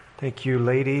Thank you,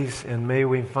 ladies, and may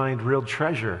we find real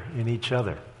treasure in each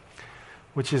other,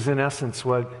 which is in essence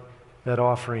what that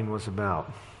offering was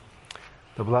about.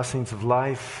 The blessings of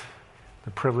life, the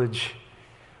privilege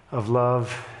of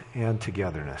love and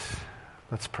togetherness.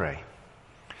 Let's pray.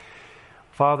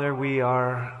 Father, we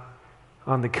are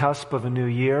on the cusp of a new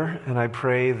year, and I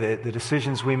pray that the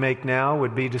decisions we make now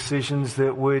would be decisions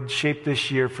that would shape this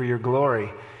year for your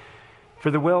glory, for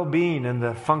the well-being and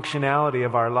the functionality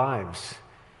of our lives.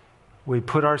 We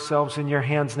put ourselves in your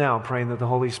hands now, praying that the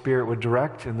Holy Spirit would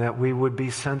direct and that we would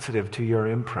be sensitive to your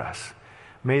impress.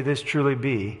 May this truly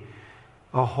be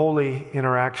a holy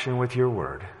interaction with your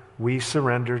word. We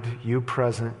surrendered, you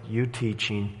present, you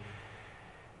teaching,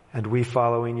 and we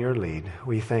following your lead.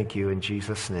 We thank you in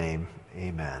Jesus' name.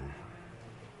 Amen.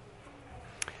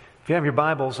 If you have your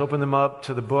Bibles, open them up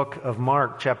to the book of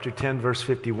Mark, chapter 10, verse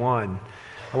 51.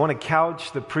 I want to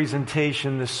couch the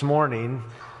presentation this morning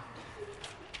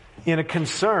in a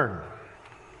concern.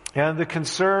 And the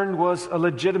concern was a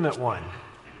legitimate one.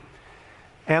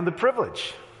 And the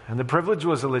privilege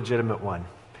was a legitimate one.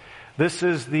 This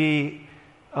is the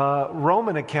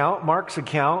Roman account, Mark's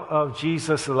account of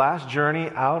Jesus' last journey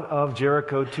out of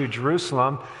Jericho to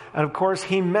Jerusalem. And of course,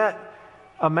 he met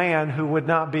a man who would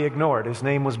not be ignored. His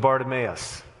name was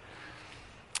Bartimaeus.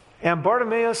 And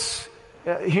Bartimaeus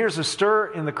hears a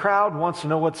stir in the crowd, wants to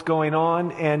know what's going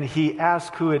on, and he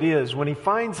asks who it is. When he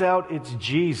finds out it's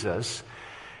Jesus,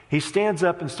 he stands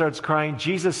up and starts crying,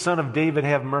 "Jesus, Son of David,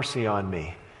 have mercy on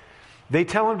me." They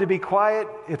tell him to be quiet.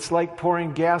 It's like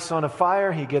pouring gas on a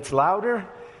fire. He gets louder,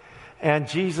 and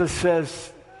Jesus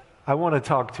says, "I want to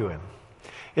talk to him."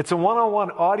 It's a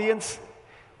one-on-one audience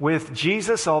with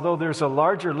Jesus, although there's a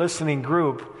larger listening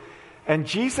group. And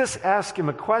Jesus asks him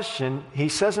a question. He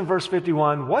says in verse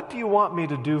 51, "What do you want me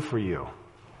to do for you?"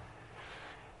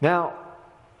 Now,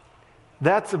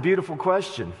 that's a beautiful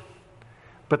question.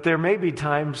 But there may be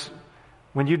times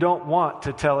when you don't want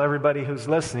to tell everybody who's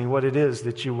listening what it is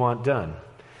that you want done.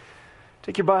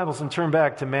 Take your Bibles and turn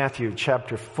back to Matthew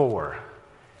chapter 4.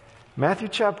 Matthew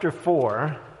chapter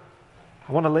 4,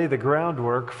 I want to lay the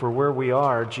groundwork for where we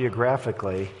are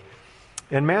geographically.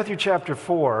 In Matthew chapter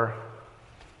 4,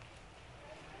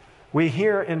 we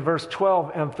hear in verse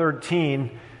 12 and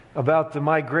 13 about the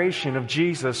migration of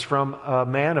Jesus from a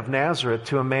man of Nazareth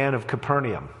to a man of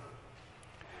Capernaum.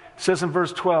 It says in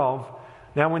verse 12,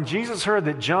 "Now when Jesus heard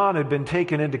that John had been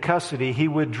taken into custody, he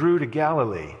withdrew to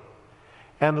Galilee.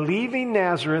 And leaving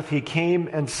Nazareth, he came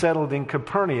and settled in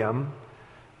Capernaum,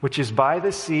 which is by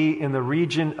the sea in the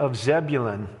region of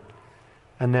Zebulun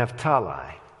and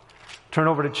Naphtali." Turn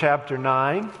over to chapter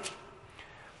 9.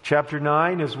 Chapter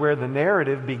 9 is where the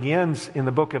narrative begins in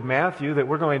the book of Matthew that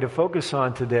we're going to focus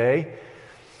on today.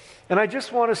 And I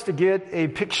just want us to get a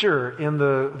picture in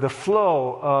the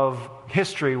flow of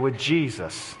history with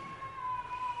Jesus.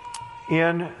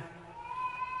 In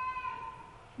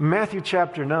Matthew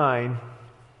chapter 9,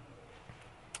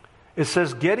 it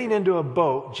says, "Getting into a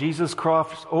boat, Jesus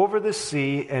crossed over the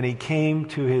sea and he came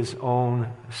to his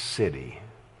own city."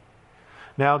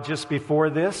 Now, just before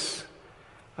this,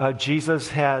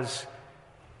 Jesus has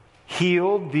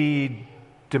healed the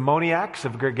demoniacs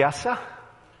of Gergesa,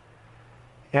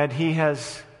 and he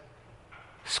has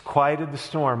quieted the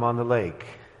storm on the lake.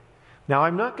 Now,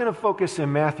 I'm not going to focus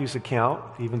in Matthew's account,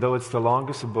 even though it's the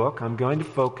longest book. I'm going to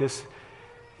focus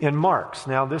in Mark's.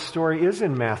 Now, this story is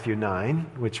in Matthew 9,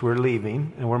 which we're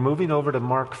leaving, and we're moving over to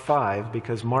Mark 5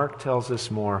 because Mark tells us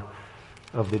more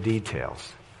of the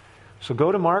details. So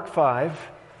go to Mark 5.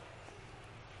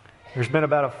 There's been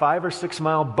about a 5 or 6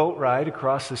 mile boat ride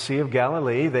across the Sea of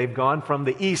Galilee. They've gone from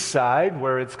the east side,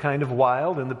 where it's kind of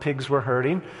wild and the pigs were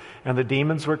herding and the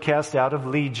demons were cast out of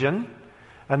Legion.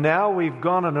 And now we've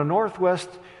gone on a northwest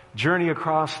journey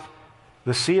across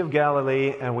the Sea of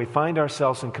Galilee, and we find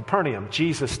ourselves in Capernaum,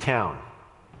 Jesus' town.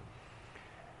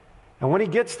 And when he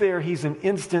gets there, he's an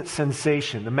instant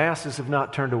sensation. The masses have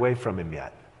not turned away from him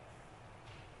yet.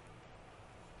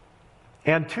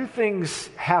 And two things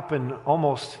happen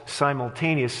almost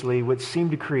simultaneously which seem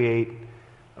to create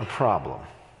a problem.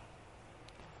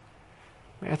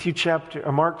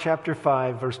 Mark chapter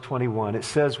 5, verse 21, it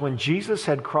says, "When Jesus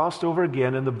had crossed over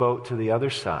again in the boat to the other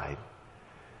side,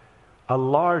 a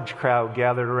large crowd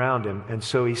gathered around him, and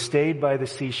so he stayed by the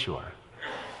seashore.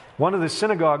 One of the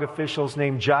synagogue officials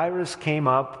named Jairus came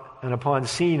up, and upon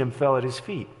seeing him fell at his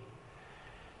feet.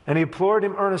 And he implored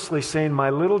him earnestly, saying, 'My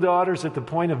little daughter's at the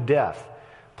point of death.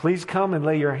 Please come and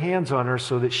lay your hands on her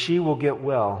so that she will get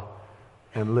well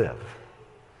and live.'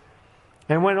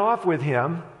 And went off with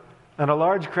him, and a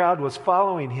large crowd was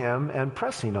following him and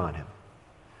pressing on him.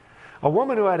 A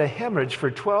woman who had a hemorrhage for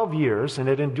 12 years and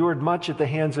had endured much at the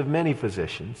hands of many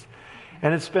physicians,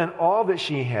 and had spent all that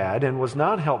she had and was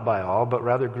not helped by all, but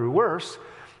rather grew worse.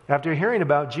 After hearing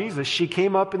about Jesus, she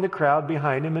came up in the crowd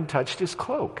behind him and touched his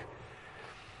cloak.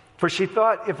 For she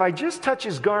thought, if I just touch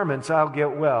his garments, I'll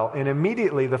get well. And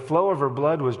immediately the flow of her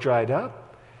blood was dried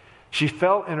up. She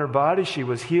felt in her body she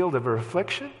was healed of her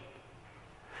affliction.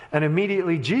 And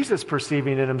immediately Jesus,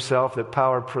 perceiving in himself that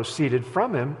power proceeded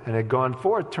from him and had gone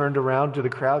forth, turned around to the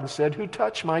crowd and said, who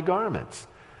touched my garments?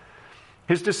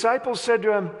 His disciples said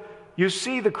to him, you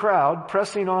see the crowd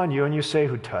pressing on you, and you say,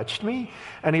 who touched me?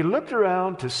 And he looked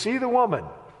around to see the woman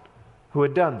who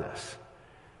had done this.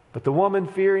 But the woman,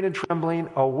 fearing and trembling,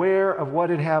 aware of what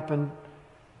had happened,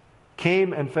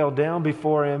 came and fell down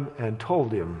before him and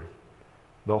told him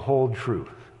the whole truth.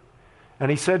 And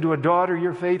he said to her, daughter,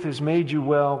 your faith has made you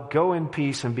well. Go in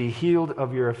peace and be healed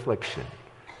of your affliction.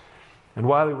 And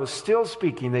while he was still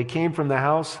speaking, they came from the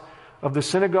house of the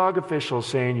synagogue officials,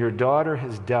 saying, your daughter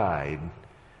has died.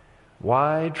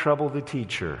 Why trouble the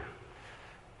teacher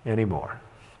anymore?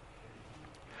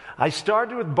 I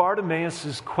started with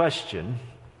Bartimaeus' question,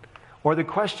 or the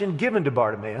question given to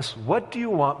Bartimaeus, what do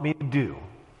you want me to do?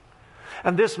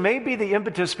 And this may be the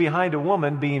impetus behind a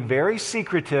woman being very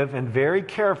secretive and very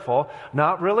careful,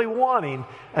 not really wanting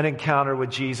an encounter with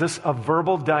Jesus, a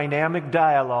verbal dynamic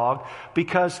dialogue,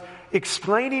 because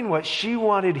explaining what she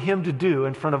wanted him to do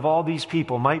in front of all these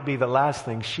people might be the last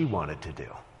thing she wanted to do.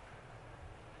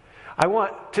 I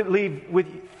want to leave with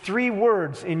 3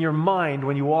 words in your mind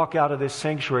when you walk out of this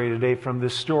sanctuary today from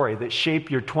this story that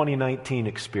shape your 2019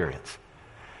 experience.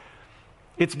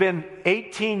 It's been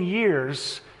 18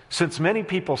 years since many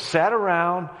people sat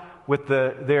around with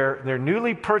their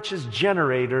newly purchased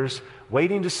generators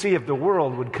waiting to see if the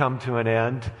world would come to an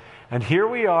end. And here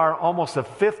we are, almost a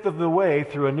fifth of the way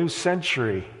through a new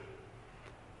century.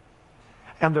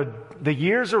 And the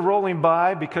years are rolling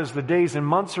by because the days and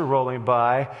months are rolling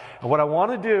by. And what I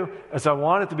want to do is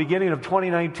at the beginning of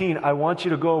 2019, I want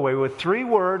you to go away with 3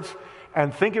 words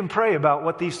and think and pray about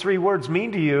what these 3 words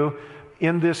mean to you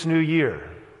in this new year.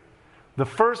 The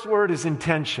first word is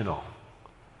intentional.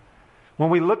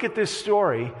 When we look at this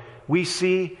story, we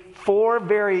see 4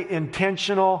 very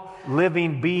intentional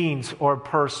living beings or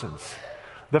persons.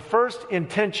 The first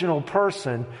intentional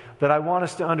person that I want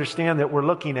us to understand that we're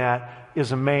looking at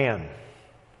is a man.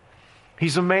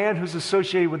 He's a man who's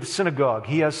associated with the synagogue.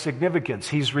 He has significance.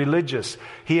 He's religious.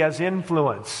 He has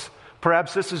influence.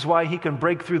 Perhaps this is why he can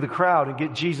break through the crowd and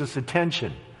get Jesus'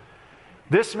 attention.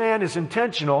 This man is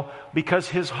intentional because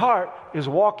his heart is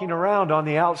walking around on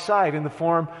the outside in the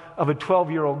form of a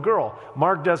 12-year-old girl.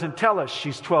 Mark doesn't tell us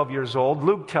she's 12 years old.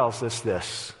 Luke tells us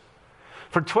this.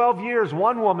 For 12 years,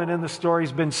 one woman in the story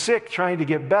has been sick, trying to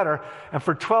get better. And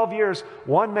for 12 years,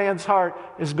 one man's heart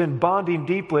has been bonding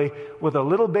deeply with a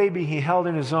little baby he held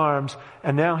in his arms,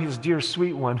 and now his dear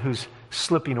sweet one who's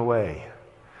slipping away.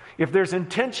 If there's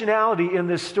intentionality in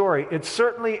this story, it's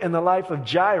certainly in the life of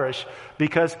Jairus,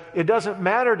 because it doesn't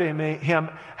matter to him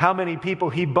how many people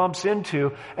he bumps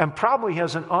into and probably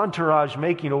has an entourage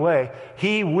making away.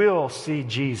 He will see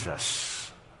Jesus.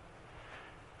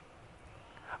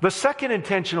 The second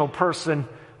intentional person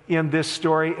in this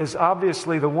story is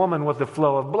obviously the woman with the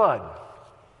flow of blood.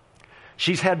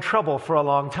 She's had trouble for a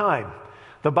long time.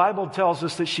 The Bible tells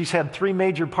us that she's had 3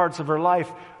 major parts of her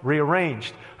life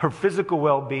rearranged: her physical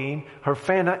well-being, her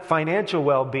financial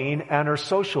well-being, and her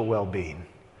social well-being.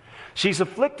 She's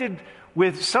afflicted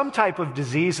with some type of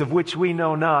disease of which we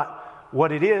know not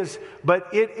what it is,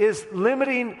 but it is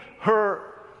limiting her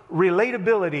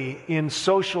relatability in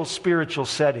social, spiritual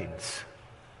settings.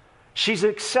 She's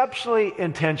exceptionally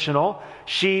intentional.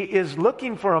 She is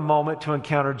looking for a moment to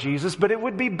encounter Jesus, but it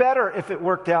would be better if it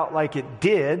worked out like it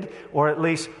did, or at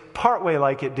least partway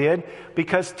like it did,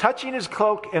 because touching his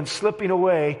cloak and slipping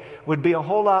away would be a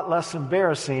whole lot less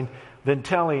embarrassing than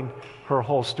telling her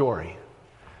whole story.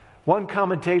 One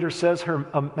commentator says her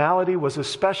malady was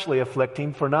especially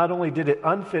afflicting, for not only did it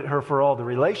unfit her for all the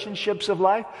relationships of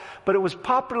life, but it was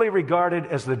popularly regarded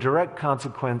as the direct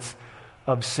consequence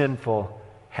of sinful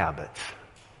habits.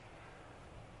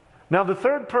 Now, the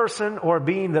third person or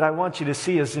being that I want you to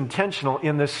see as intentional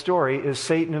in this story is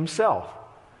Satan himself.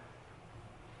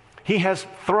 He has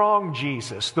thronged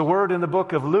Jesus. The word in the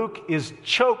book of Luke is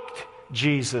choked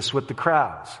Jesus with the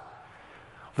crowds.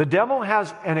 The devil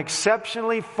has an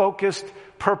exceptionally focused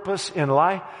purpose in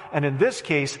life, and in this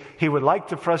case, he would like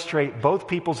to frustrate both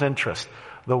people's interests.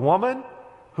 The woman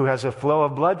who has a flow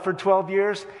of blood for 12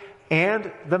 years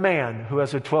and the man who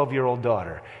has a 12-year-old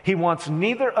daughter. He wants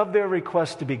neither of their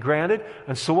requests to be granted,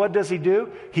 and so what does he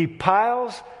do? He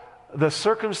piles the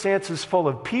circumstances full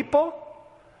of people.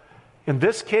 In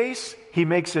this case, he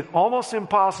makes it almost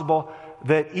impossible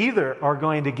that either are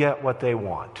going to get what they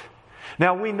want.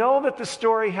 Now, we know that the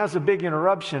story has a big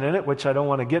interruption in it, which I don't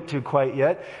want to get to quite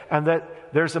yet, and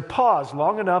that there's a pause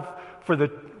long enough for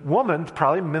the woman,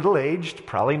 probably middle-aged,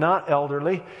 probably not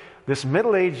elderly, this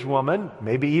middle-aged woman,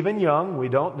 maybe even young, we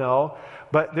don't know,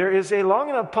 but there is a long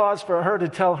enough pause for her to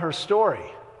tell her story.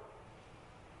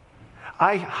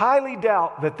 I highly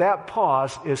doubt that that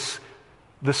pause is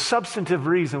the substantive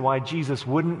reason why Jesus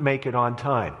wouldn't make it on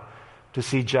time to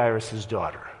see Jairus'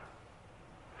 daughter.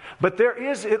 But there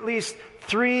is at least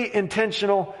three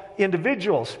intentional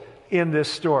individuals in this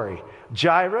story: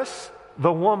 Jairus,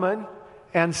 the woman,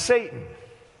 and Satan.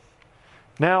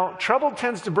 Now, trouble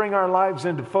tends to bring our lives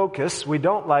into focus. We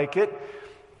don't like it.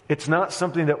 It's not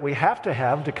something that we have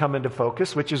to come into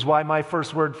focus, which is why my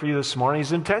first word for you this morning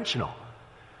is intentional.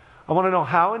 I want to know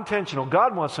how intentional.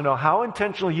 God wants to know how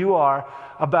intentional you are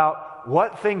about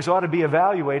what things ought to be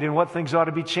evaluated and what things ought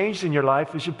to be changed in your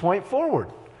life as you point forward.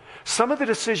 Some of the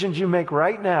decisions you make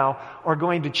right now are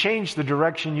going to change the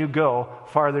direction you go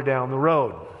farther down the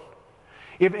road.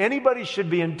 If anybody should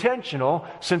be intentional,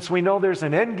 since we know there's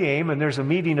an end game and there's a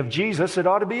meeting of Jesus, it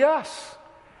ought to be us.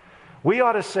 We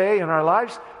ought to say in our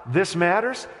lives, this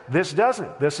matters, this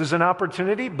doesn't. This is an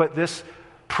opportunity, but this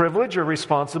privilege or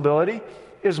responsibility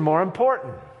is more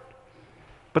important.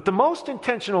 But the most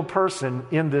intentional person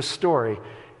in this story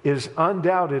is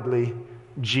undoubtedly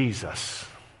Jesus.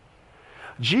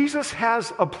 Jesus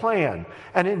has a plan,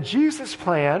 and in Jesus'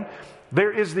 plan,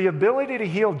 there is the ability to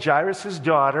heal Jairus'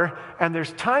 daughter, and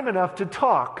there's time enough to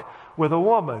talk with a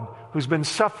woman who's been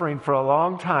suffering for a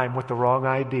long time with the wrong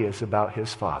ideas about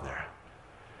his father.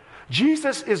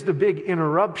 Jesus is the big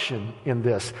interruption in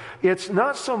this. It's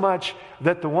not so much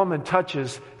that the woman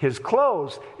touches his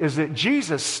clothes, is that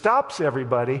Jesus stops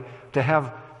everybody to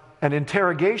have an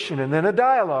interrogation and then a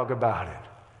dialogue about it.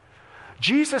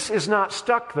 Jesus is not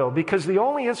stuck, though, because the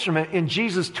only instrument in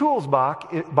Jesus' tools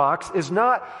box is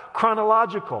not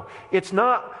chronological. It's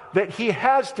not that he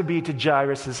has to be to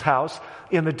Jairus' house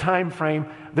in the time frame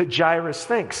that Jairus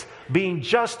thinks. Being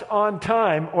just on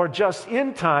time or just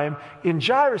in time in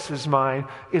Jairus' mind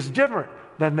is different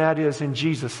than that is in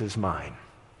Jesus' mind.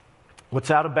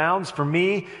 What's out of bounds for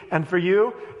me and for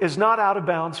you is not out of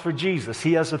bounds for Jesus.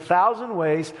 He has 1,000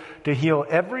 ways to heal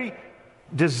every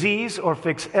disease or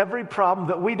fix every problem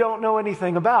that we don't know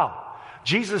anything about.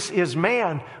 Jesus is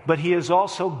man, but he is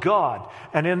also God.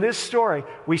 And in this story,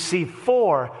 we see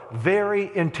 4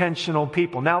 very intentional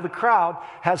people. Now, the crowd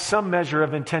has some measure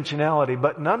of intentionality,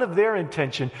 but none of their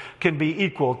intention can be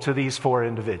equal to these 4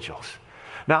 individuals.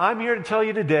 Now, I'm here to tell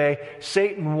you today,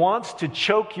 Satan wants to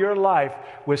choke your life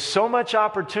with so much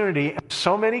opportunity and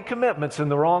so many commitments in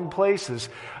the wrong places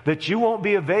that you won't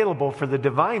be available for the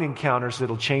divine encounters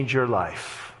that'll change your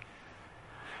life.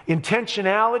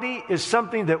 Intentionality is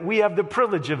something that we have the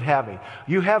privilege of having.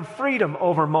 You have freedom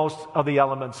over most of the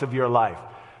elements of your life.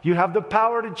 You have the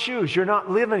power to choose. You're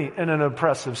not living in an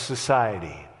oppressive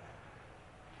society.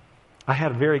 I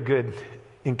had a very good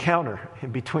encounter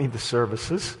in between the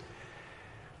services,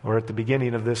 or at the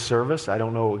beginning of this service. I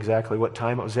don't know exactly what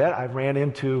time it was at. I ran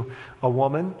into a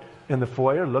woman in the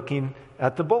foyer looking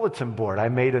at the bulletin board. I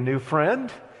made a new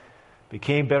friend,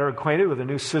 became better acquainted with a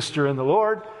new sister in the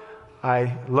Lord.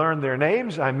 I learned their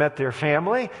names. I met their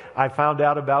family. I found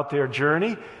out about their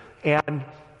journey. And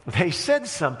they said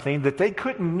something that they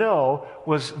couldn't know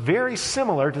was very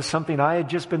similar to something I had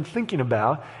just been thinking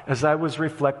about as I was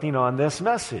reflecting on this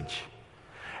message.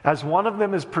 As one of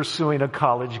them is pursuing a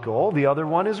college goal, the other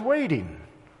one is waiting.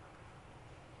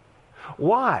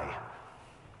 Why?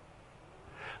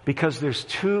 Because there's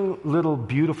 2 little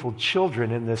beautiful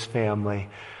children in this family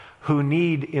who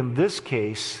need, in this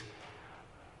case,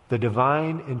 the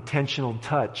divine intentional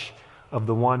touch of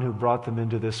the one who brought them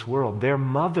into this world. Their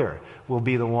mother will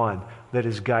be the one that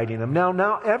is guiding them.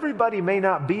 Now, everybody may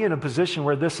not be in a position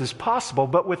where this is possible,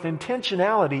 but with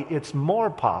intentionality, it's more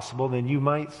possible than you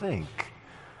might think.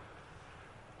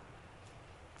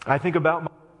 I think about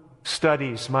my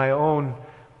studies, my own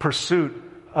pursuit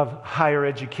of higher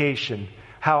education,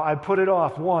 how I put it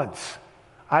off once.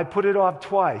 I put it off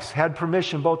twice, had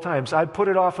permission both times. I put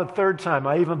it off a 3rd time.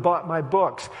 I even bought my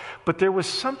books. But there was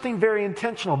something very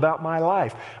intentional about my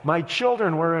life. My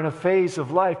children were in a phase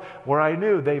of life where I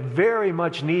knew they very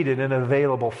much needed an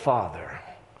available father.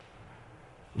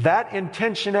 That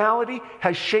intentionality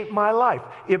has shaped my life.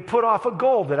 It put off a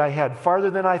goal that I had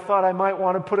farther than I thought I might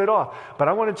want to put it off. But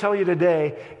I want to tell you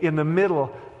today, in the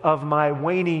middle of my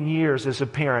waning years as a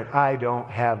parent, I don't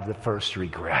have the first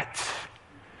regret.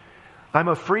 I'm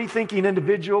a free-thinking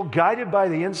individual guided by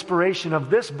the inspiration of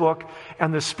this book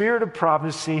and the spirit of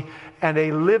prophecy and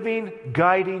a living,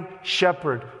 guiding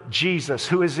shepherd, Jesus,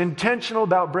 who is intentional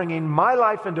about bringing my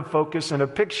life into focus and a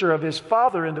picture of his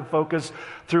Father into focus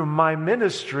through my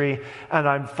ministry, and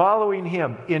I'm following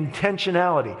him.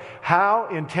 Intentionality. How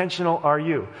intentional are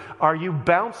you? Are you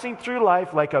bouncing through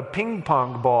life like a ping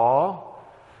pong ball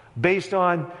based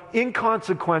on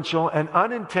inconsequential and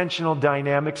unintentional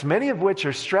dynamics, many of which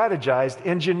are strategized,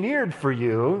 engineered for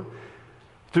you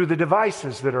through the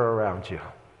devices that are around you?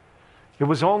 It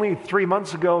was only 3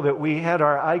 months ago that we had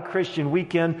our iChristian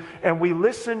weekend, and we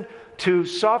listened to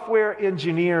software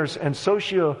engineers and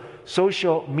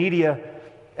social media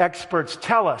experts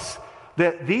tell us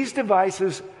that these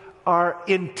devices are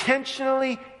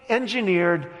intentionally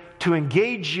engineered to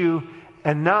engage you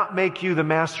and not make you the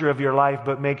master of your life,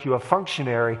 but make you a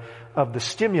functionary of the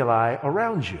stimuli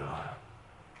around you.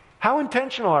 How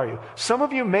intentional are you? Some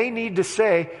of you may need to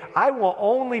say, I will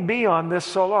only be on this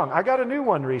so long. I got a new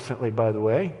one recently, by the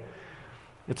way.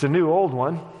 It's a new old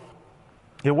one.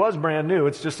 It was brand new.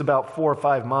 It's just about 4 or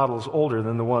 5 models older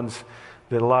than the ones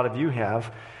that a lot of you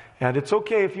have. And it's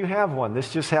okay if you have one.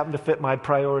 This just happened to fit my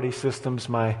priority systems,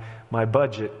 my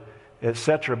budget,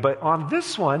 etc. But on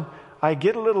this one, I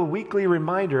get a little weekly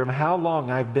reminder of how long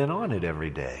I've been on it every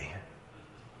day.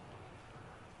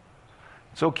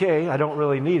 It's okay, I don't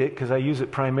really need it because I use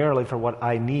it primarily for what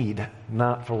I need,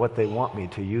 not for what they want me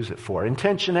to use it for.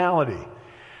 Intentionality.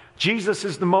 Jesus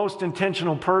is the most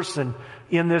intentional person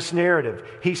in this narrative.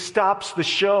 He stops the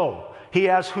show. He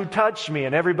asks, who touched me?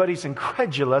 And everybody's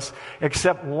incredulous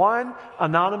except one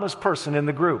anonymous person in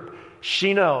the group.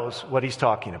 She knows what he's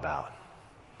talking about.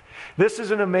 This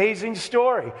is an amazing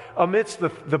story. Amidst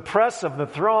the press of the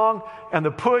throng and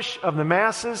the push of the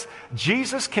masses,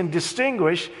 Jesus can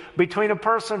distinguish between a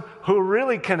person who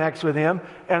really connects with him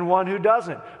and one who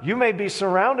doesn't. You may be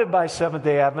surrounded by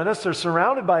Seventh-day Adventists or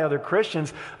surrounded by other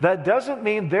Christians. That doesn't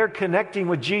mean they're connecting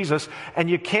with Jesus, and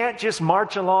you can't just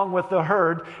march along with the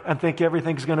herd and think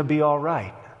everything's going to be all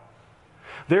right.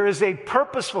 There is a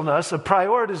purposefulness, a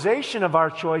prioritization of our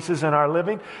choices and our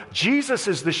living. Jesus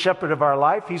is the shepherd of our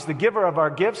life. He's the giver of our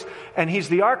gifts, and he's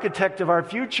the architect of our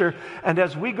future. And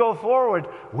as we go forward,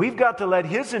 we've got to let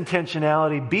his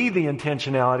intentionality be the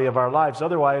intentionality of our lives.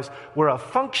 Otherwise, we're a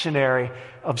functionary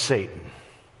of Satan.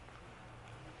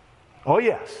 Oh,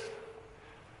 yes.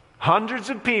 Hundreds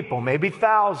of people, maybe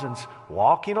thousands,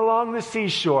 walking along the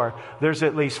seashore. There's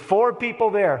at least 4 people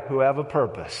there who have a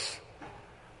purpose.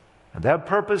 And that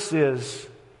purpose is,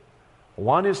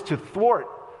 one is to thwart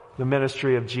the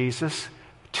ministry of Jesus.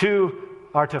 2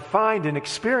 are to find and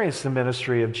experience the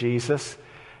ministry of Jesus.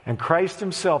 And Christ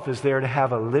himself is there to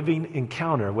have a living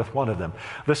encounter with one of them.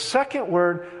 The second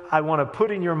word I want to put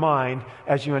in your mind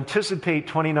as you anticipate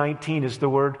 2019 is the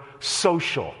word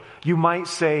social. You might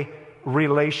say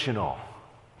relational.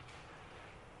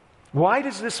 Why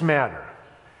does this matter?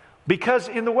 Because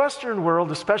in the Western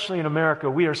world, especially in America,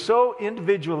 we are so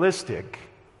individualistic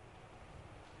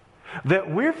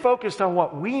that we're focused on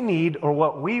what we need or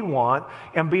what we want,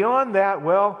 and beyond that,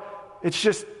 well, it's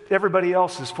just everybody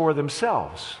else is for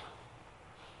themselves.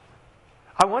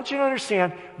 I want you to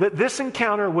understand that this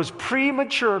encounter was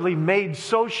prematurely made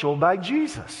social by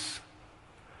Jesus.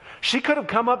 She could have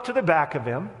come up to the back of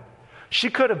him. She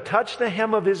could have touched the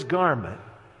hem of his garment.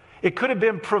 It could have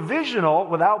been provisional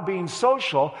without being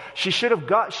social. She could have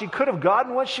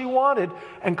gotten what she wanted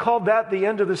and called that the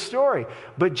end of the story.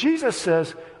 But Jesus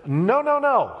says,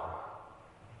 no.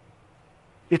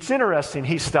 It's interesting.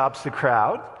 He stops the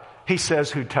crowd. He says,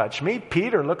 who touched me?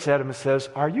 Peter looks at him and says,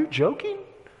 are you joking?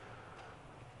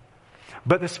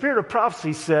 But the spirit of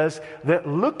prophecy says that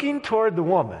looking toward the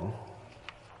woman,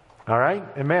 all right,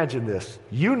 imagine this.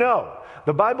 You know.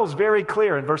 The Bible's very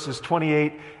clear in verses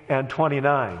 28 and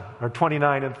 29, or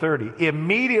 29 and 30.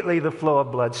 Immediately the flow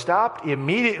of blood stopped.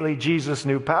 Immediately Jesus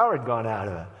knew power had gone out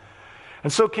of it.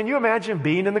 And so can you imagine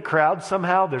being in the crowd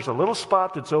somehow? There's a little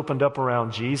spot that's opened up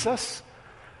around Jesus,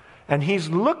 and he's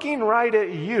looking right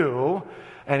at you,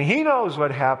 and he knows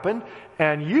what happened,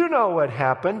 and you know what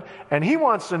happened, and he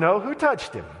wants to know who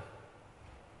touched him.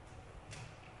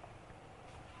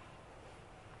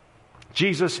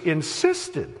 Jesus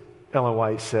insisted, Ellen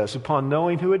White says, upon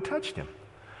knowing who had touched him.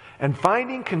 And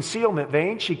finding concealment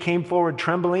vain, she came forward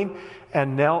trembling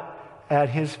and knelt at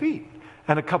his feet.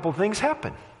 And a couple things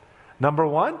happened. Number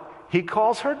one, he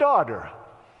calls her daughter,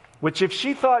 which if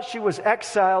she thought she was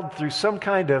exiled through some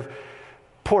kind of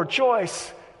poor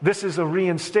choice, this is a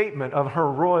reinstatement of her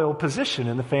royal position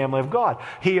in the family of God.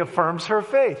 He affirms her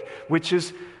faith, which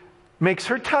makes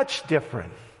her touch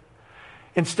different.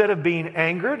 Instead of being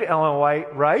angered, Ellen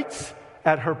White writes,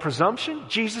 at her presumption,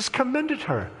 Jesus commended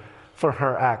her for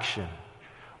her action.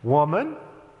 Woman,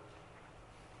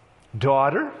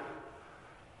 daughter,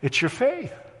 it's your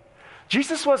faith.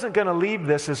 Jesus wasn't going to leave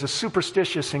this as a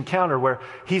superstitious encounter where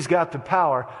he's got the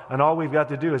power and all we've got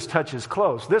to do is touch his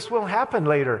clothes. This will happen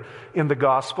later in the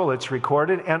gospel, it's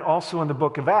recorded, and also in the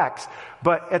book of Acts.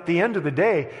 But at the end of the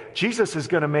day, Jesus is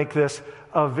going to make this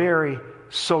a very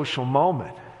social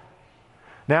moment.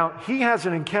 Now, he has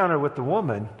an encounter with the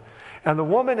woman, and the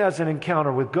woman has an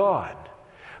encounter with God.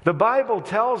 The Bible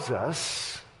tells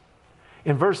us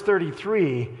in verse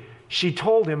 33, she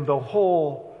told him the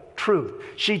whole truth.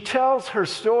 She tells her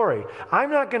story. I'm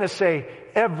not going to say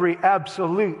every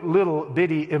absolute little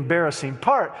bitty embarrassing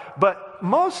part, but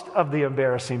most of the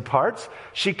embarrassing parts.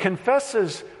 She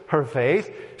confesses her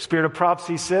faith. Spirit of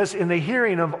prophecy says, in the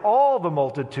hearing of all the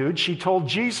multitude, she told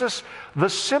Jesus the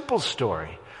simple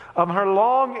story of her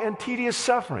long and tedious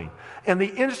suffering and the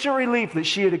instant relief that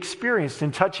she had experienced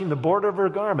in touching the border of her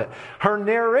garment. Her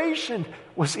narration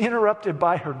was interrupted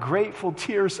by her grateful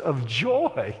tears of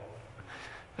joy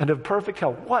and of perfect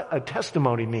health. What a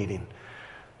testimony meeting,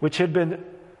 which had been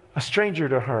a stranger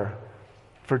to her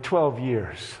for 12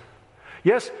 years.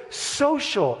 Yes,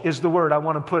 social is the word I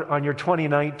want to put on your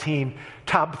 2019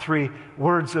 top 3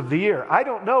 words of the year. I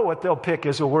don't know what they'll pick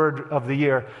as a word of the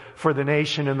year for the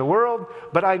nation and the world,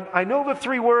 but I know the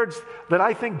 3 words that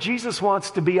I think Jesus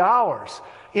wants to be ours.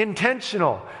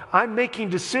 Intentional. I'm making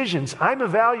decisions. I'm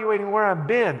evaluating where I've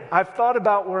been. I've thought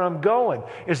about where I'm going.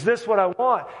 Is this what I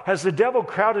want? Has the devil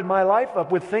crowded my life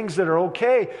up with things that are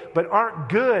okay but aren't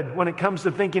good when it comes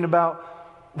to thinking about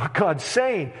what God's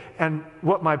saying and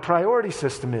what my priority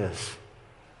system is?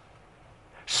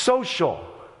 Social.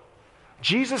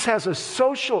 Jesus has a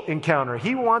social encounter.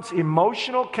 He wants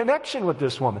emotional connection with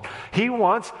this woman. He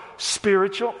wants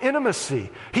spiritual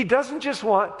intimacy. He doesn't just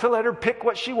want to let her pick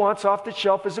what she wants off the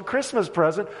shelf as a Christmas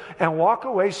present and walk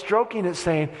away stroking it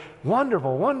saying,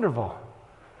 wonderful, wonderful.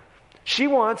 He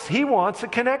wants a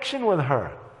connection with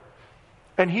her.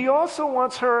 And he also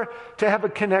wants her to have a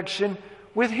connection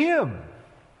with him.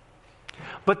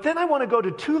 But then I want to go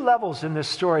to 2 levels in this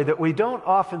story that we don't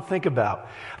often think about.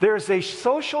 There's a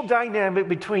social dynamic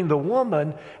between the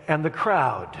woman and the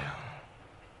crowd.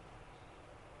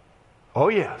 Oh,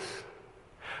 yes.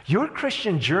 Your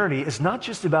Christian journey is not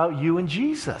just about you and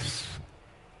Jesus.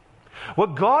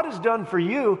 What God has done for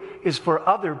you is for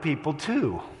other people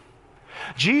too.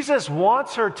 Jesus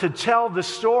wants her to tell the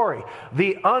story,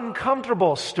 the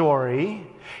uncomfortable story.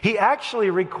 He actually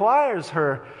requires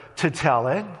her to tell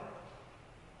it.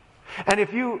 And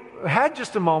if you had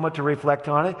just a moment to reflect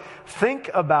on it, think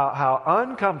about how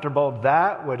uncomfortable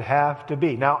that would have to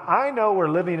be. Now, I know we're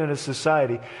living in a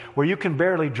society where you can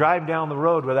barely drive down the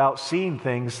road without seeing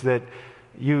things that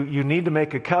you need to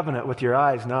make a covenant with your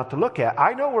eyes not to look at.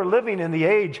 I know we're living in the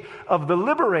age of the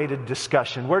liberated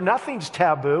discussion where nothing's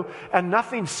taboo and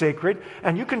nothing's sacred,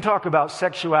 and you can talk about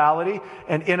sexuality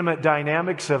and intimate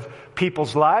dynamics of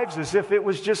people's lives as if it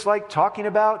was just like talking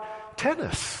about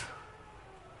tennis.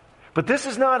 But this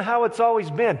is not how it's always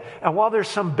been. And while there's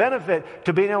some benefit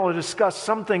to being able to discuss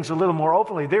some things a little more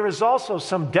openly, there is also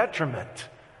some detriment.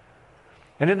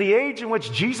 And in the age in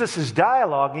which Jesus is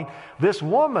dialoguing, this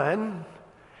woman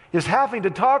is having to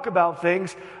talk about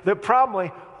things that probably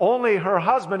only her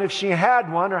husband, if she had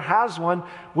one or has one,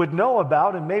 would know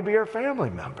about, and maybe her family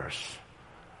members.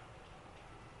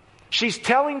 She's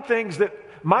telling things that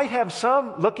might have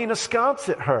some looking askance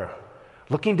at her,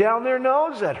 looking down their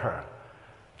nose at her.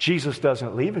 Jesus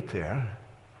doesn't leave it there.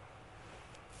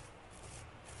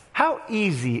 How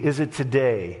easy is it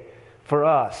today for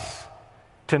us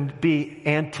to be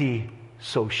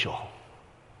anti-social?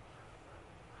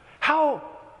 How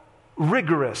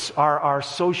rigorous are our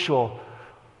social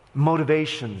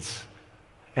motivations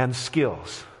and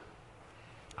skills?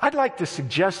 I'd like to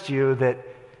suggest to you that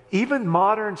even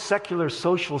modern secular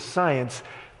social science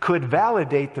could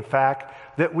validate the fact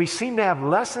that we seem to have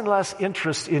less and less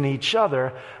interest in each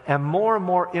other and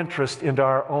more interest in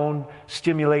our own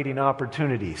stimulating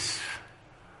opportunities.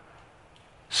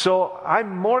 So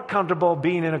I'm more comfortable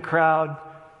being in a crowd,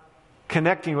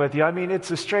 connecting with you. I mean,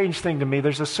 it's a strange thing to me.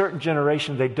 There's a certain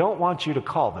generation, they don't want you to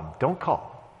call them. Don't call.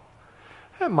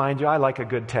 And mind you, I like a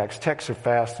good text. Texts are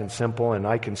fast and simple, and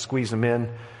I can squeeze them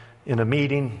in a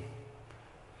meeting.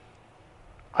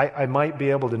 I might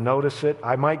be able to notice it.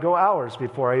 I might go hours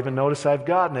before I even notice I've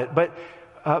gotten it. But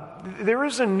there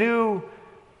is a new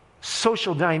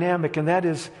social dynamic, and that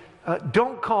is,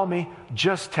 don't call me,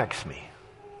 just text me.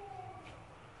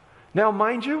 Now,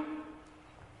 mind you,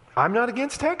 I'm not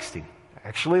against texting. I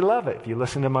actually love it. If you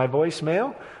listen to my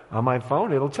voicemail on my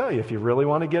phone, it'll tell you if you really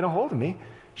want to get a hold of me,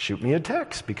 shoot me a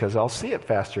text because I'll see it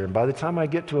faster. And by the time I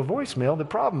get to a voicemail, the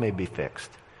problem may be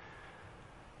fixed.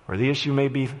 Or the issue may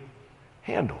be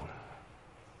handled.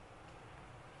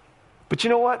 But you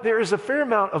know what? There is a fair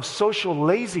amount of social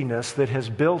laziness that has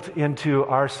built into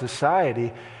our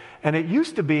society. And it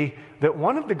used to be that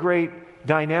one of the great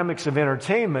dynamics of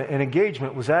entertainment and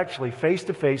engagement was actually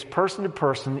face-to-face,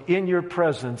 person-to-person, in your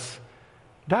presence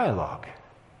dialogue.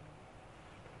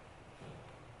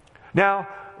 Now,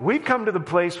 we've come to the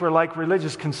place where, like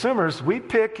religious consumers, we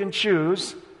pick and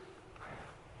choose.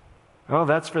 Oh,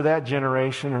 that's for that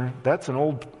generation, or that's an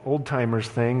old-timers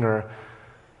thing,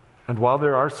 and while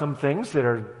there are some things that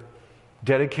are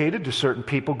dedicated to certain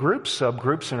people groups,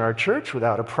 subgroups in our church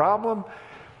without a problem,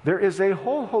 there is a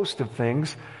whole host of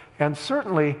things, and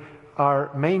certainly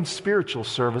our main spiritual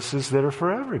services that are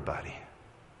for everybody.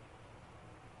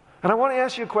 And I want to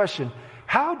ask you a question.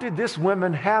 How did this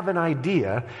woman have an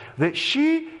idea that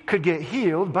she could get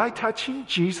healed by touching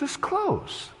Jesus'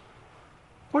 clothes?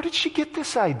 Where did she get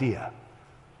this idea?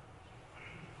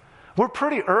 We're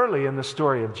pretty early in the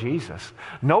story of Jesus.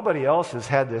 Nobody else has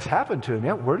had this happen to him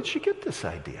yet. Where did she get this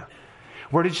idea?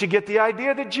 Where did she get the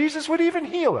idea that Jesus would even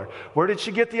heal her? Where did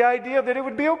she get the idea that it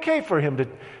would be okay for him to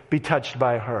be touched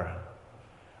by her?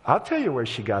 I'll tell you where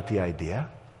she got the idea.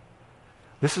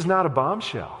 This is not a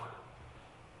bombshell.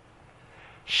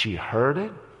 She heard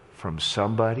it from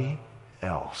somebody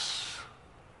else.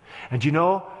 And you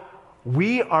know,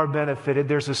 we are benefited.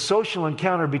 There's a social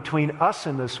encounter between us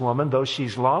and this woman, though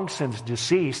she's long since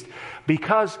deceased,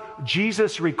 because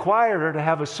Jesus required her to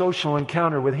have a social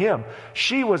encounter with him.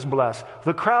 She was blessed.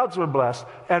 The crowds were blessed.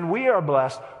 And we are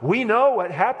blessed. We know what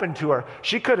happened to her.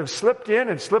 She could have slipped in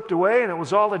and slipped away, and it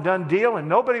was all a done deal, and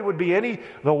nobody would be any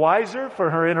the wiser for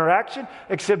her interaction,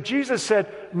 except Jesus said,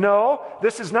 no,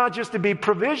 this is not just to be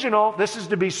provisional. This is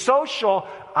to be social.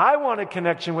 I want a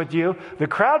connection with you. The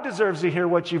crowd deserves to hear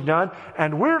what you've done.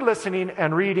 And we're listening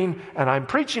and reading, and I'm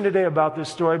preaching today about this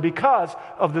story because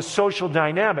of the social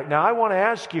dynamic. Now, I want to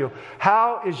ask you,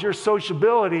 how is your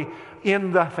sociability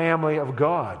in the family of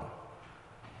God?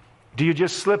 Do you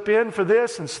just slip in for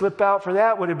this and slip out for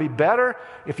that? Would it be better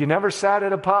if you never sat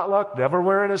at a potluck, never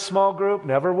were in a small group,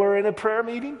 never were in a prayer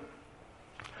meeting?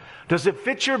 Does it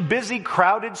fit your busy,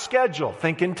 crowded schedule?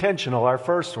 Think intentional, our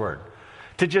first word.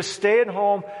 To just stay at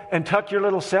home and tuck your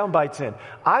little sound bites in.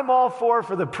 I'm all for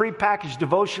the prepackaged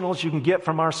devotionals you can get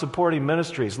from our supporting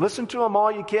ministries. Listen to them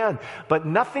all you can. But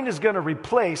nothing is going to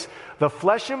replace the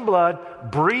flesh and blood,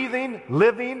 breathing,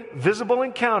 living, visible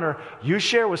encounter you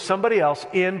share with somebody else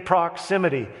in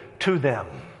proximity to them.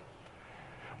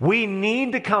 We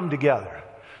need to come together.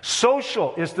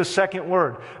 Social is the second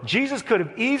word. Jesus could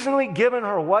have easily given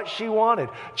her what she wanted.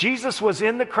 Jesus was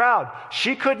in the crowd.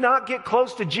 She could not get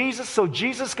close to Jesus, so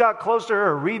Jesus got close to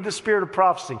her. Read the Spirit of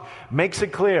Prophecy. Makes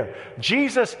it clear.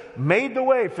 Jesus made the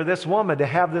way for this woman to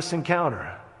have this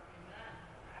encounter.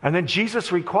 And then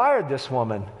Jesus required this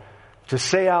woman to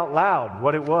say out loud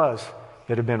what it was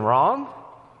that had been wrong,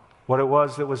 what it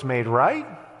was that was made right,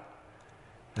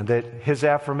 and that his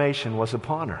affirmation was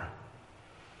upon her.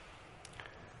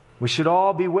 We should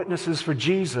all be witnesses for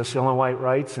Jesus, Ellen White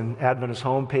writes in Adventist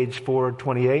Home, page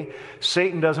 428.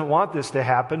 Satan doesn't want this to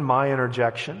happen, my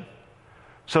interjection.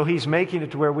 So he's making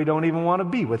it to where we don't even want to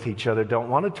be with each other, don't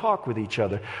want to talk with each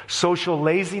other. Social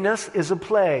laziness is a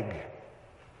plague.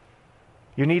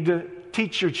 You need to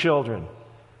teach your children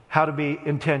how to be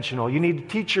intentional. You need to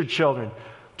teach your children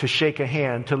to shake a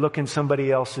hand, to look in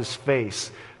somebody else's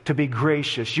face, to be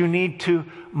gracious. You need to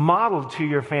model to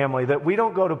your family that we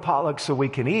don't go to potlucks so we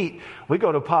can eat. We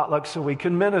go to potlucks so we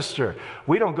can minister.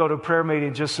 We don't go to prayer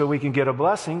meeting just so we can get a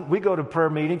blessing. We go to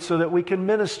prayer meetings so that we can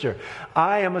minister.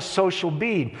 I am a social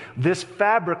being. This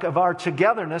fabric of our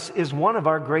togetherness is one of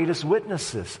our greatest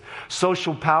witnesses.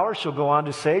 Social power, she'll go on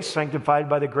to say, sanctified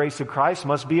by the grace of Christ,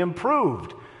 must be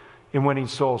improved in winning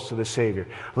souls to the Savior.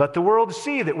 Let the world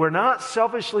see that we're not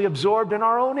selfishly absorbed in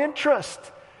our own interest,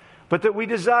 but that we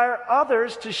desire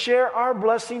others to share our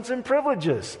blessings and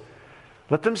privileges.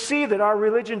 Let them see that our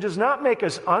religion does not make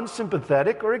us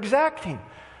unsympathetic or exacting.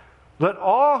 Let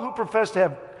all who profess to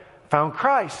have found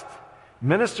Christ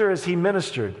minister as he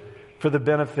ministered for the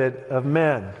benefit of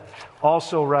men.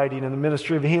 Also writing in the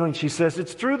Ministry of Healing, she says,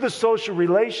 it's through the social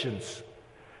relations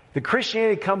that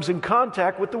Christianity comes in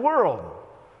contact with the world.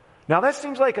 Now that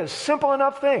seems like a simple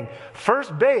enough thing.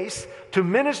 First base to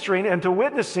ministering and to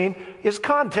witnessing is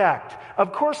contact.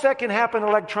 Of course that can happen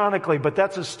electronically, but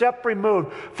that's a step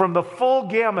removed from the full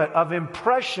gamut of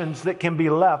impressions that can be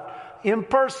left in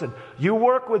person. You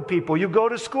work with people, you go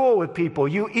to school with people,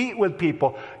 you eat with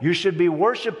people. You should be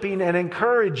worshiping and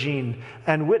encouraging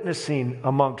and witnessing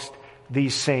amongst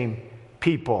these same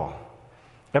people.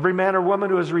 Every man or woman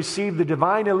who has received the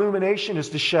divine illumination is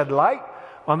to shed light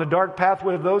on the dark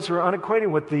pathway of those who are unacquainted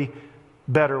with the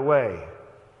better way.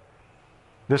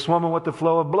 This woman with the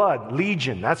flow of blood,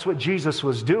 legion, that's what Jesus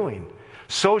was doing.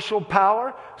 Social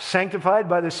power, sanctified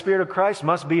by the Spirit of Christ,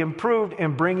 must be improved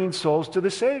in bringing souls to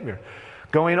the Savior.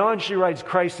 Going on, she writes,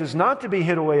 Christ is not to be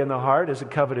hid away in the heart as a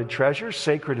coveted treasure,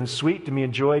 sacred and sweet, to be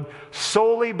enjoyed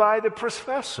solely by the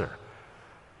professor.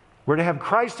 We're to have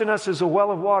Christ in us as a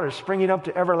well of water, springing up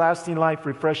to everlasting life,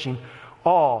 refreshing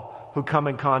all who come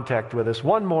in contact with us.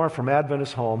 One more from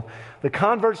Adventist Home. The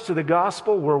converts to the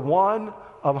gospel were one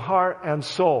of heart and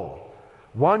soul.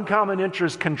 One common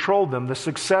interest controlled them, the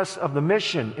success of the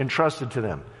mission entrusted to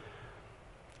them.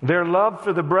 Their love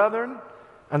for the brethren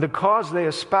and the cause they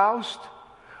espoused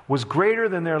was greater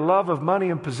than their love of money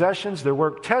and possessions. Their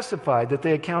work testified that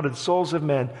they accounted souls of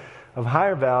men of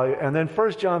higher value. And then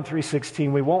 1 John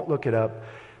 3:16, we won't look it up,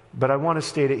 but I want to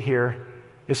state it here.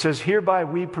 It says, hereby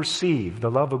we perceive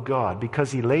the love of God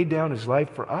because He laid down His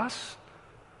life for us,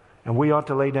 and we ought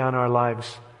to lay down our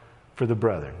lives for the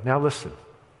brethren. Now listen.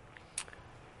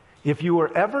 If you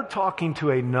were ever talking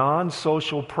to a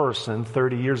non-social person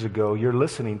 30 years ago, you're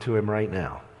listening to him right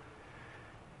now.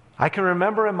 I can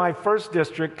remember in my first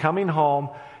district coming home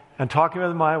and talking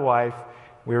with my wife.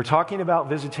 We were talking about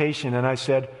visitation, and I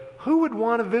said, who would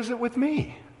want to visit with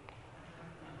me?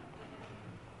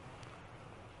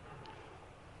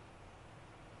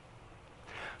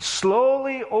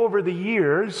 Slowly over the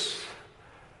years,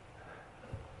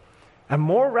 and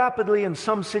more rapidly in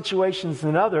some situations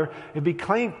than other, it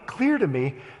became clear to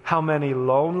me how many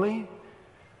lonely,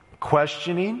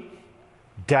 questioning,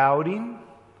 doubting,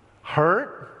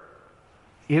 hurt,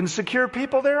 insecure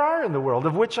people there are in the world,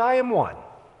 of which I am one.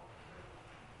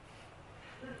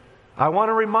 I want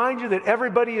to remind you that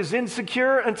everybody is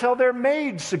insecure until they're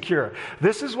made secure.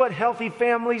 This is what healthy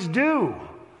families do.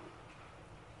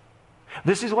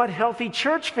 This is what healthy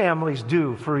church families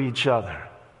do for each other.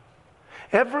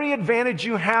 Every advantage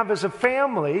you have as a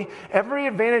family, every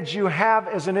advantage you have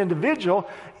as an individual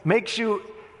makes you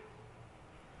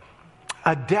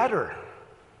a debtor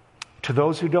to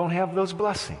those who don't have those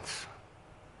blessings.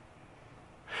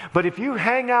 But if you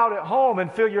hang out at home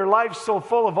and feel your life so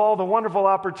full of all the wonderful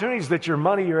opportunities that your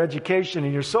money, your education,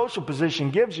 and your social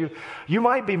position gives you, you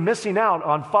might be missing out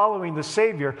on following the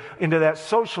Savior into that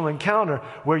social encounter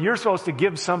where you're supposed to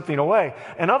give something away.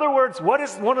 In other words, what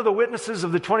is one of the witnesses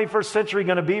of the 21st century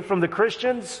going to be from the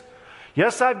Christians?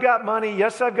 Yes, I've got money.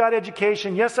 Yes, I've got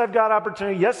education. Yes, I've got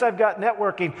opportunity. Yes, I've got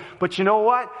networking. But you know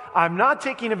what? I'm not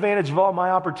taking advantage of all my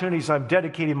opportunities. I'm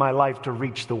dedicating my life to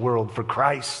reach the world for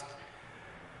Christ.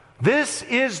 This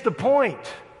is the point.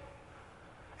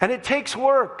 And it takes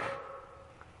work.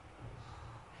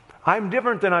 I'm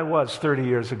different than I was 30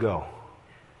 years ago.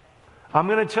 I'm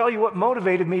going to tell you what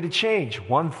motivated me to change.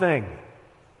 One thing.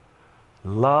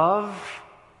 Love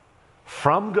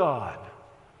from God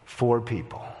for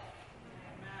people.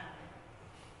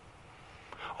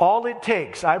 All it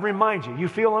takes, I remind you, you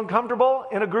feel uncomfortable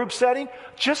in a group setting?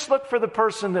 Just look for the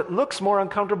person that looks more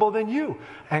uncomfortable than you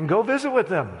and go visit with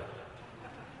them.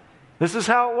 This is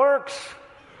how it works.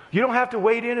 You don't have to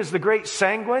wade in as the great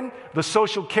sanguine, the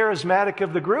social charismatic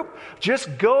of the group.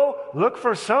 Just go look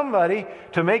for somebody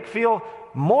to make feel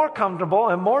more comfortable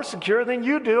and more secure than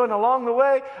you do, and along the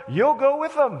way, you'll go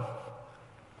with them.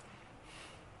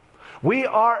 We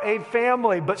are a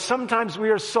family, but sometimes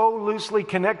we are so loosely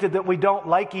connected that we don't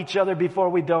like each other before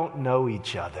we don't know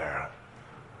each other.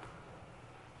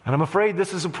 And I'm afraid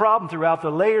this is a problem throughout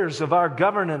the layers of our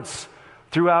governance,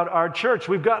 throughout our church.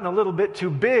 We've gotten a little bit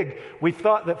too big. We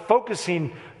thought that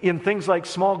focusing in things like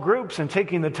small groups and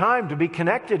taking the time to be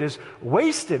connected is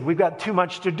wasted. We've got too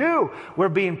much to do. We're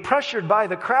being pressured by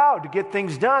the crowd to get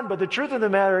things done. But the truth of the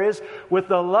matter is, with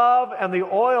the love and the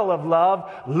oil of love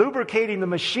lubricating the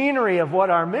machinery of what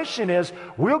our mission is,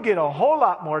 we'll get a whole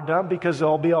lot more done because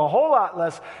there'll be a whole lot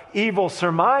less evil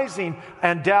surmising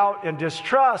and doubt and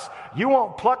distrust. You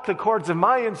won't pluck the cords of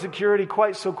my insecurity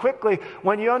quite so quickly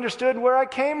when you understood where I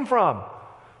came from.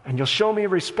 And you'll show me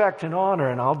respect and honor,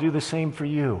 and I'll do the same for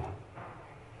you.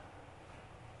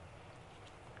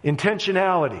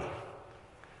 Intentionality.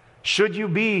 Should you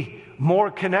be more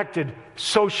connected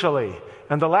socially?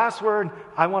 And the last word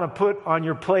I want to put on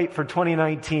your plate for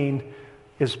 2019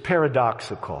 is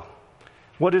paradoxical.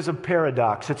 What is a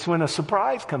paradox? It's when a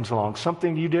surprise comes along,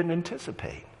 something you didn't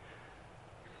anticipate.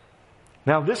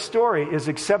 Now, this story is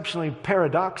exceptionally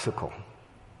paradoxical.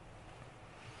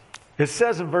 It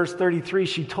says in verse 33,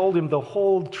 she told him the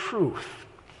whole truth.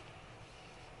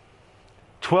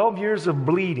 12 years of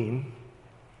bleeding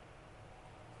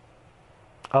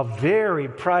a very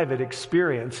private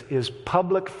experience is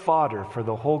public fodder for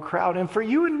the whole crowd and for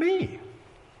you and me.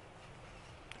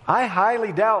 I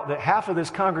highly doubt that half of this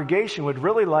congregation would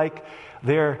really like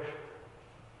their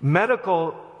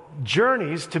medical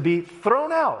journeys to be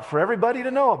thrown out for everybody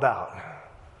to know about.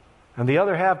 And the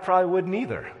other half probably wouldn't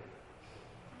either.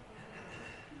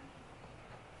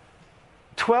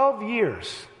 12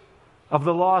 years of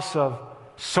the loss of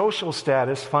social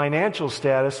status, financial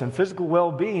status, and physical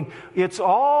well-being, it's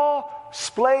all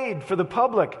splayed for the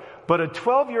public. But a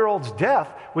 12-year-old's death,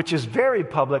 which is very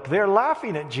public, they're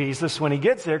laughing at Jesus when he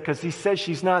gets there because he says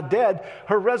she's not dead.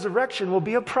 Her resurrection will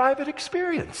be a private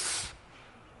experience.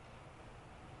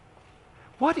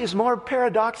 What is more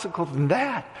paradoxical than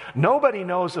that? Nobody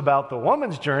knows about the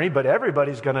woman's journey, but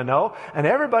everybody's going to know. And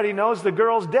everybody knows the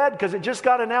girl's dead because it just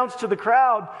got announced to the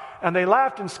crowd. And they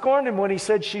laughed and scorned him when he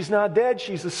said she's not dead,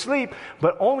 she's asleep.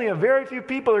 But only a very few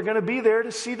people are going to be there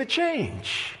to see the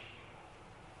change.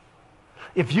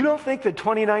 If you don't think that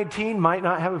 2019 might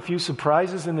not have a few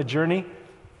surprises in the journey,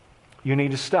 you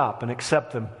need to stop and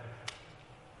accept them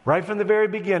right from the very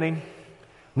beginning,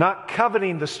 not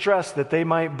coveting the stress that they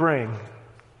might bring.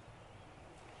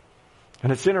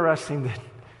 And it's interesting that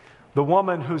the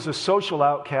woman who's a social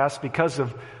outcast because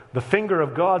of the finger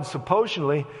of God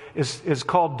supposedly is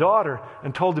called daughter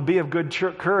and told to be of good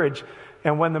courage.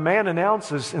 And when the man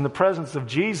announces in the presence of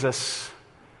Jesus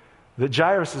that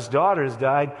Jairus' daughter has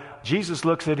died, Jesus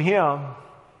looks at him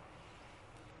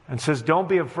and says, don't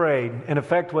be afraid. In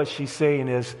effect, what she's saying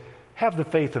is, have the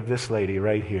faith of this lady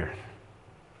right here.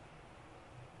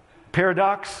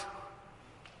 Paradox?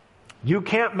 You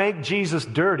can't make Jesus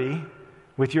dirty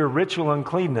with your ritual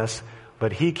uncleanness,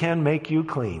 but he can make you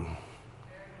clean.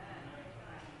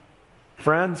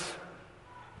 Friends,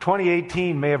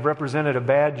 2018 may have represented a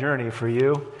bad journey for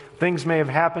you. Things may have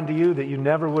happened to you that you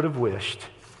never would have wished.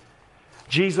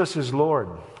 Jesus is Lord.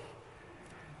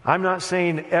 I'm not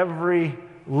saying every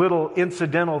little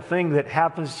incidental thing that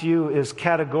happens to you is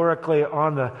categorically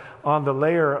on the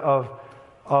layer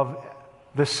of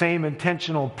the same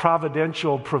intentional,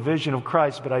 providential provision of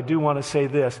Christ, but I do want to say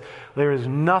this. There is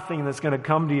nothing that's going to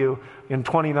come to you in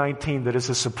 2019 that is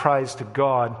a surprise to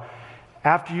God.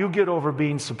 After you get over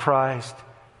being surprised,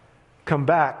 come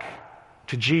back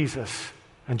to Jesus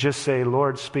and just say,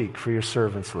 Lord, speak, for your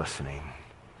servant's listening.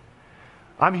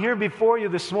 I'm here before you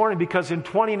this morning because in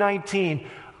 2019,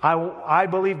 I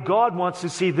believe God wants to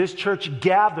see this church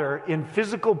gather in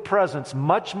physical presence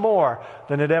much more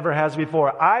than it ever has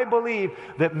before. I believe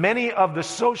that many of the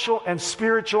social and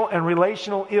spiritual and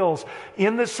relational ills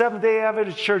in the Seventh-day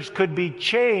Adventist Church could be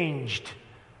changed,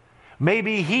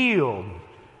 maybe healed,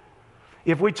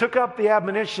 if we took up the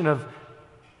admonition of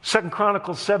 2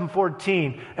 Chronicles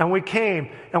 7:14 and we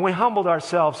came and we humbled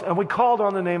ourselves and we called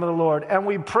on the name of the Lord and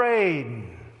we prayed.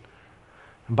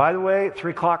 And by the way, at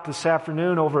 3 o'clock this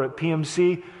afternoon over at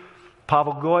PMC,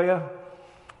 Pavel Goya,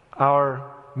 our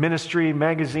ministry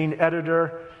magazine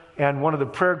editor and one of the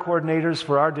prayer coordinators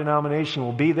for our denomination,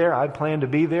 will be there. I plan to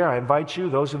be there. I invite you,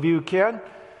 those of you who can.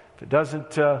 If it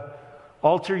doesn't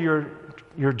alter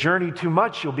your journey too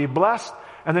much, you'll be blessed.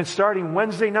 And then starting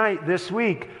Wednesday night this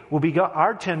week will be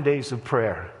our 10 days of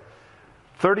prayer.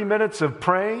 30 minutes of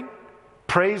praying,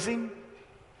 praising,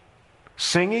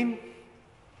 singing.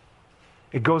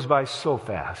 It goes by so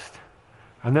fast.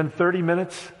 And then 30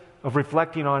 minutes of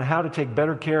reflecting on how to take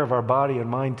better care of our body and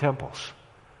mind temples.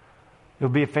 It'll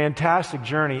be a fantastic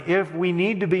journey. If we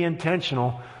need to be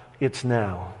intentional, it's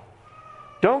now.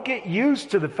 Don't get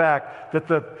used to the fact that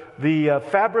the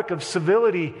fabric of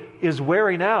civility is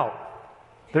wearing out.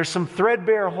 There's some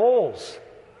threadbare holes.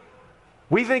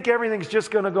 We think everything's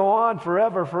just going to go on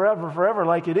forever, forever, forever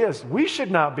like it is. We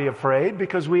should not be afraid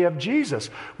because we have Jesus.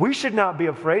 We should not be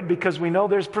afraid because we know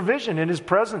there's provision in His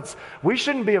presence. We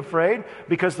shouldn't be afraid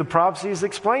because the prophecies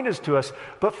explain this to us.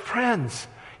 But friends,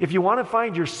 if you want to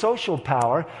find your social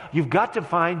power, you've got to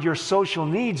find your social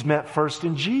needs met first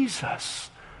in Jesus.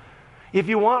 If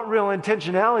you want real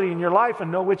intentionality in your life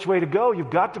and know which way to go, you've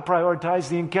got to prioritize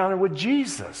the encounter with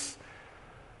Jesus.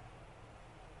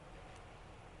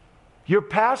 Your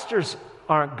pastors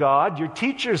aren't God. Your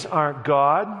teachers aren't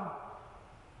God.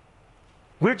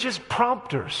 We're just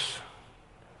prompters,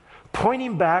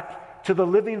 pointing back to the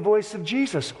living voice of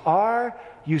Jesus. Are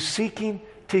you seeking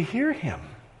to hear Him?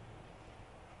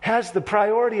 Has the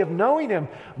priority of knowing Him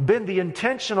been the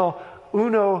intentional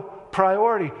uno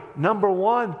priority, number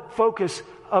one focus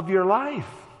of your life?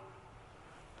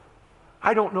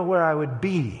 I don't know where I would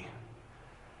be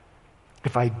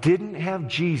if I didn't have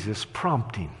Jesus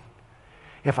prompting.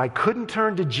 If I couldn't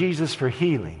turn to Jesus for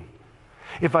healing,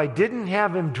 if I didn't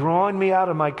have Him drawing me out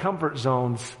of my comfort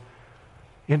zones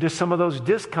into some of those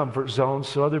discomfort zones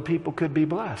so other people could be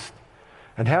blessed.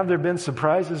 And have there been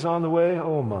surprises on the way?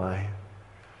 Oh my.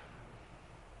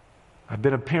 I've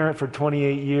been a parent for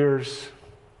 28 years,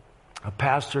 a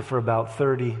pastor for about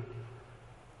 30,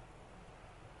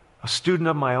 a student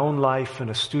of my own life and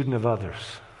a student of others.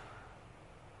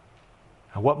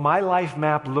 And what my life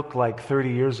map looked like 30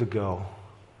 years ago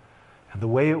and the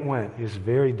way it went is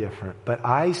very different. But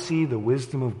I see the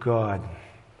wisdom of God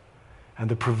and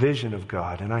the provision of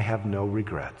God, and I have no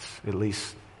regrets, at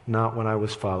least not when I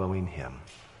was following Him.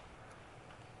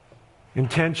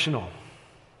 Intentional.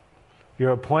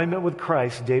 Your appointment with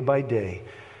Christ day by day.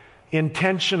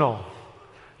 Intentional.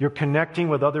 You're connecting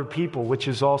with other people, which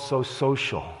is also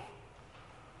social.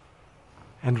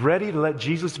 And ready to let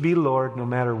Jesus be Lord no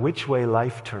matter which way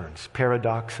life turns.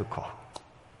 Paradoxical.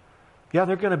 Yeah,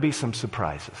 there are going to be some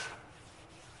surprises.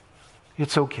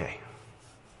 It's okay.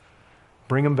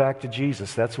 Bring them back to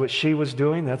Jesus. That's what she was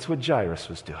doing. That's what Jairus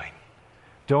was doing.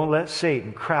 Don't let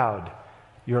Satan crowd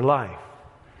your life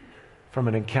from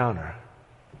an encounter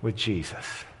with Jesus.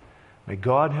 May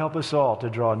God help us all to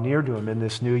draw near to Him in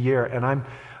this new year. And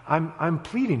I'm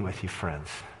pleading with you, friends.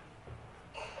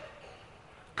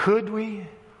 Could we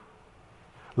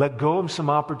let go of some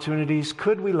opportunities?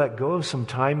 Could we let go of some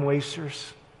time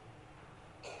wasters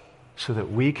so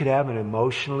that we could have an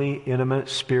emotionally intimate,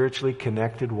 spiritually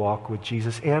connected walk with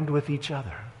Jesus and with each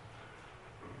other?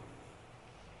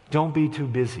 Don't be too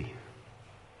busy.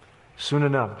 Soon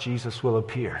enough, Jesus will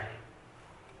appear.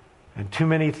 And too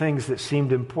many things that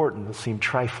seemed important will seem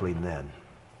trifling then.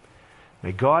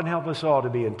 May God help us all to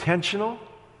be intentional,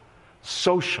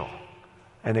 social,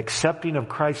 and accepting of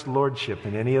Christ's lordship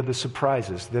in any of the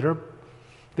surprises that are,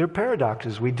 they're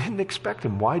paradoxes. We didn't expect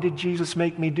them. Why did Jesus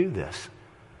make me do this?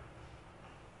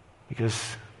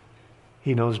 Because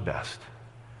He knows best.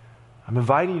 I'm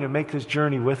inviting you to make this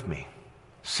journey with me.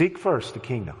 Seek first the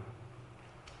kingdom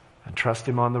and trust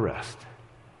Him on the rest.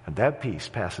 And that peace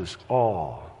passes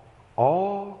all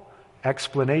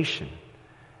explanation.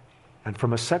 And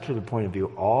from a secular point of view,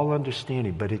 all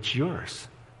understanding. But it's yours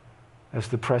as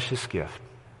the precious gift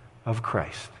of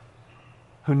Christ,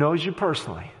 who knows you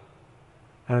personally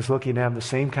and is looking to have the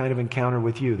same kind of encounter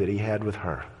with you that He had with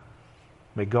her.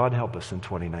 May God help us in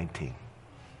 2019.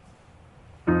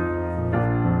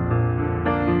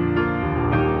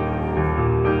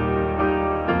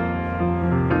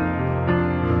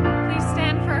 Please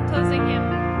stand for our closing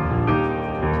hymn.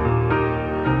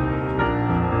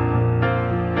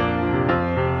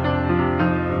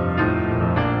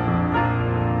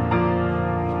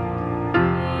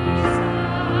 Be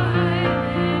silent,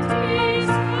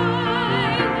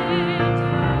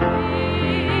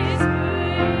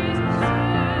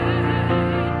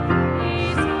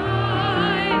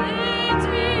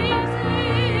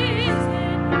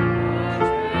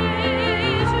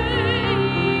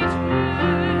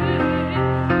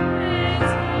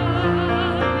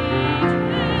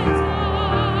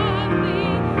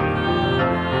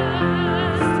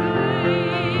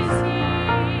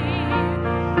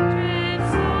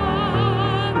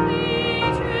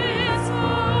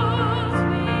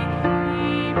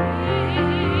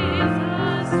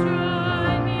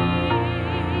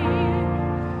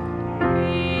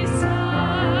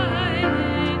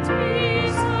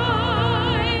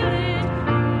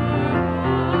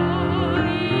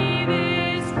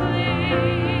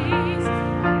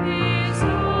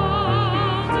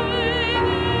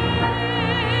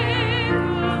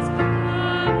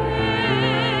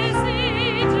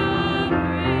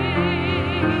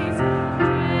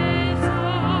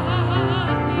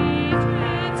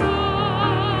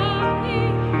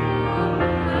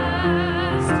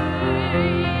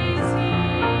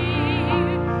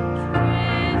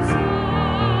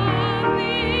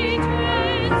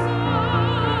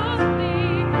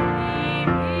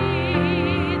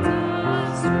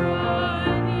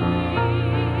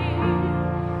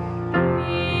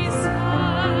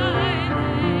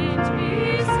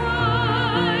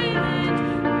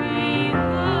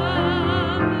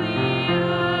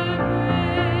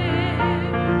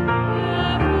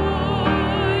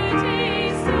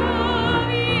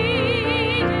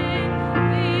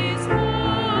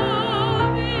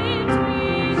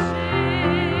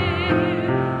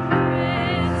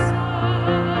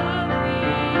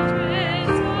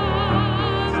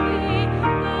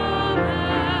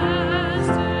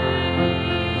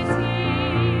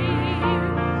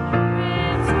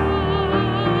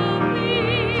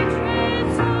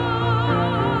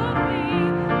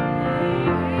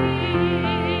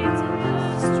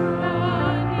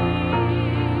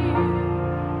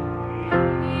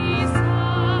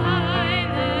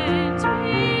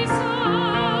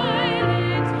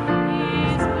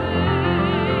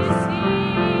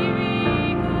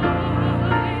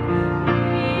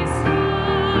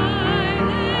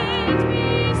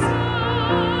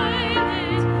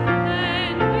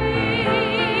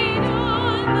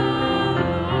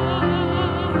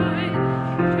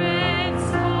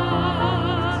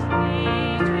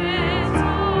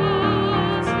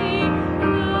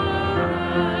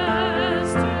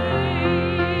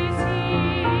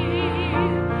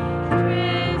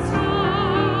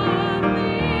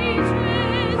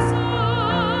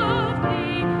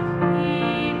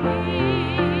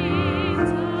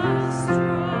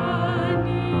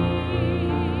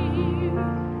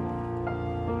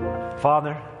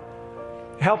 Father,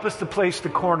 help us to place the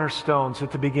cornerstones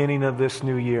at the beginning of this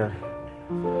new year.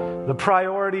 The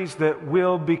priorities that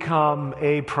will become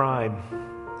a prime.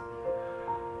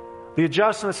 The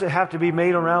adjustments that have to be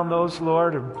made around those,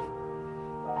 Lord,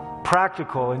 are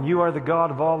practical, and you are the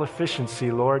God of all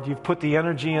efficiency, Lord. You've put the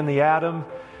energy in the atom,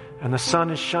 and the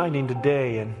sun is shining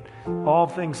today, and all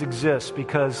things exist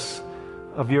because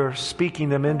of your speaking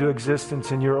them into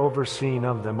existence and your overseeing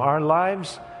of them. Our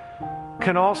lives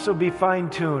can also be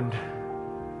fine-tuned.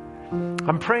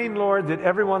 I'm praying, Lord, that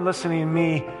everyone listening to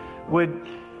me would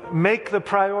make the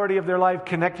priority of their life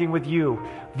connecting with you.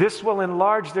 This will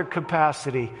enlarge their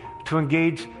capacity to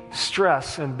engage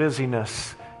stress and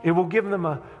busyness. It will give them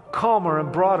a calmer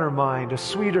and broader mind, a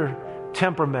sweeter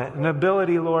temperament, an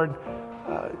ability, Lord,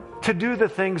 to do the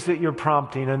things that you're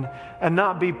prompting and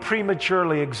not be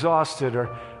prematurely exhausted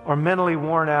or mentally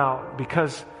worn out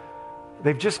because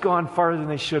they've just gone farther than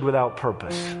they should without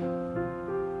purpose.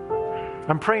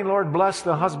 I'm praying, Lord, bless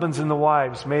the husbands and the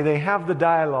wives. May they have the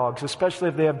dialogues, especially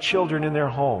if they have children in their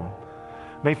home.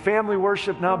 May family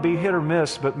worship not be hit or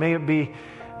miss, but may it be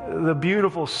the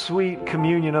beautiful, sweet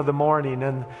communion of the morning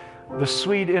and the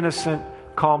sweet, innocent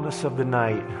calmness of the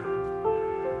night.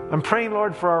 I'm praying,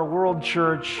 Lord, for our world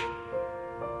church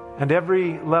and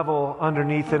every level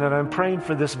underneath it, and I'm praying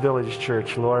for this village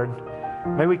church, Lord.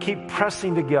 May we keep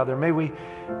pressing together. May we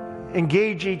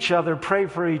engage each other, pray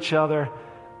for each other,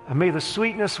 and may the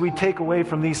sweetness we take away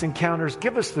from these encounters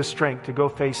give us the strength to go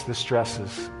face the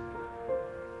stresses.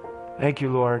 Thank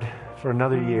you, Lord, for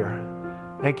another year.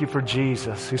 Thank you for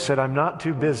Jesus, who said, I'm not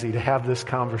too busy to have this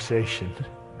conversation.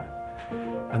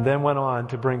 And then went on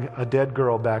to bring a dead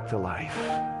girl back to life.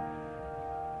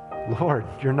 Lord,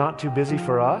 you're not too busy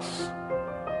for us.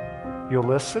 You'll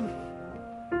listen.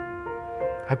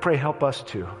 I pray, help us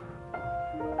too.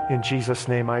 In Jesus'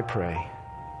 name I pray.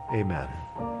 Amen.